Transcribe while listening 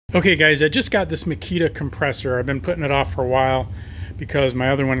Okay guys, I just got this Makita compressor. I've been putting it off for a while because my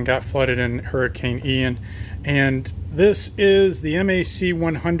other one got flooded in Hurricane Ian. And this is the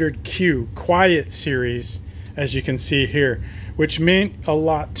MAC100Q Quiet series, as you can see here, which meant a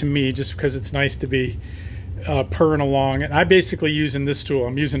lot to me just because it's nice to be purring along. And I'm basically using this tool.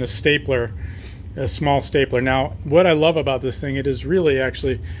 I'm using a stapler, a small stapler. Now, what I love about this thing, it is really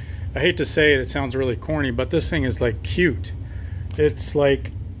actually, I hate to say it, it sounds really corny, but this thing is like cute. It's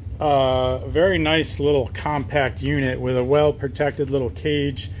like a very nice little compact unit with a well-protected little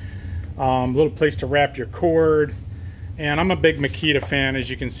cage, little place to wrap your cord. And I'm a big Makita fan. As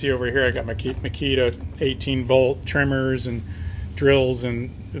you can see over here, I got Makita 18-volt trimmers and drills and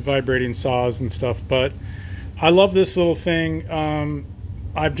vibrating saws and stuff. But I love this little thing.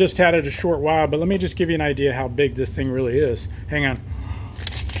 I've just had it a short while, but let me just give you an idea how big this thing really is. Hang on.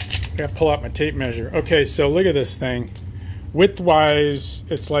 I gotta pull out my tape measure. Okay, so look at this thing. Width-wise,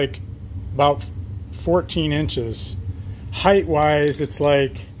 it's like about 14 inches. Height-wise, it's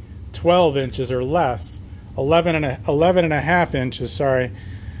like 12 inches or less. 11 and a half inches, sorry.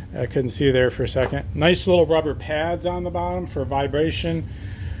 I couldn't see there for a second. Nice little rubber pads on the bottom for vibration.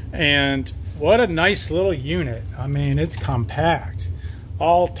 And what a nice little unit. I mean, it's compact.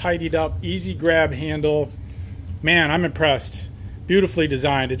 All tidied up, easy grab handle. Man, I'm impressed. Beautifully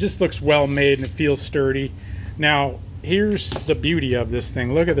designed. It just looks well made and it feels sturdy. Now, here's the beauty of this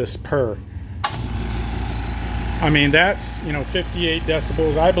thing. Look at this purr. I mean, that's, 58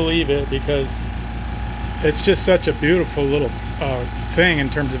 decibels. I believe it because it's just such a beautiful little thing in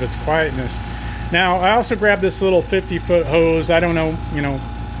terms of its quietness. Now, I also grabbed this little 50-foot hose. I don't know,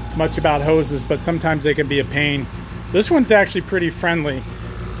 much about hoses, but sometimes they can be a pain. This one's actually pretty friendly.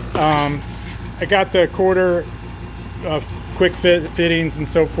 I got the quarter quick fittings and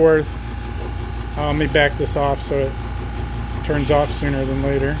so forth. Let me back this off so it turns off sooner than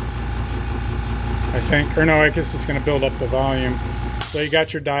later, I think. Or no, I guess it's going to build up the volume. So you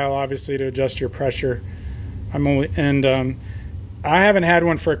got your dial, obviously, to adjust your pressure. I haven't had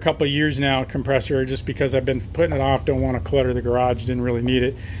one for a couple of years now, compressor, just because I've been putting it off. Don't want to clutter the garage. Didn't really need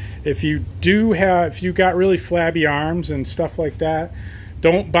it. If you got really flabby arms and stuff like that,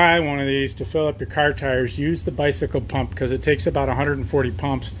 don't buy one of these to fill up your car tires. Use the bicycle pump because it takes about 140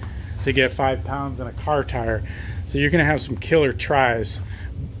 pumps to get 5 pounds in a car tire. So you're gonna have some killer triceps.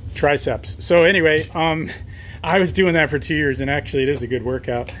 So anyway, I was doing that for 2 years, and actually it is a good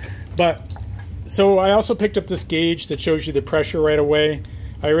workout. But so I also picked up this gauge that shows you the pressure right away.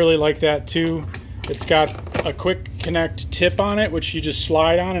 I really like that too. It's got a quick connect tip on it, which you just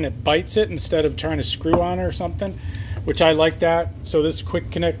slide on and it bites it instead of trying to screw on it or something, which I like that. So this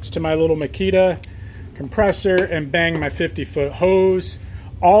quick connects to my little Makita compressor, and bang, my 50-foot hose.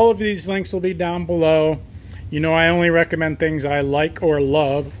 All of these links will be down below. I only recommend things I like or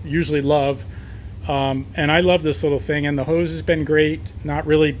love, usually love. And I love this little thing, and the hose has been great. Not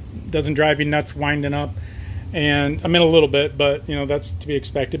really, doesn't drive you nuts winding up. And I'm in a little bit, but that's to be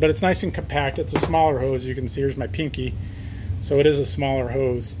expected. But it's nice and compact. It's a smaller hose. You can see here's my pinky. So it is a smaller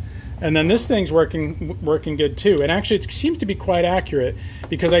hose. And then this thing's working good too. And actually it seems to be quite accurate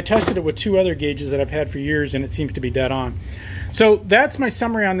because I tested it with 2 other gauges that I've had for years, and it seems to be dead on. So that's my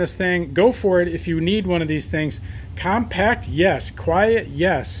summary on this thing. Go for it if you need one of these things. Compact, yes. Quiet,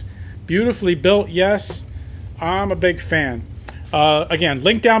 yes. Beautifully built, yes. I'm a big fan. Again,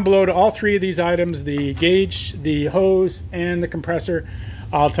 link down below to all 3 of these items: the gauge, the hose, and the compressor.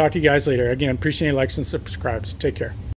 I'll talk to you guys later. Again, appreciate any likes and subscribes. Take care.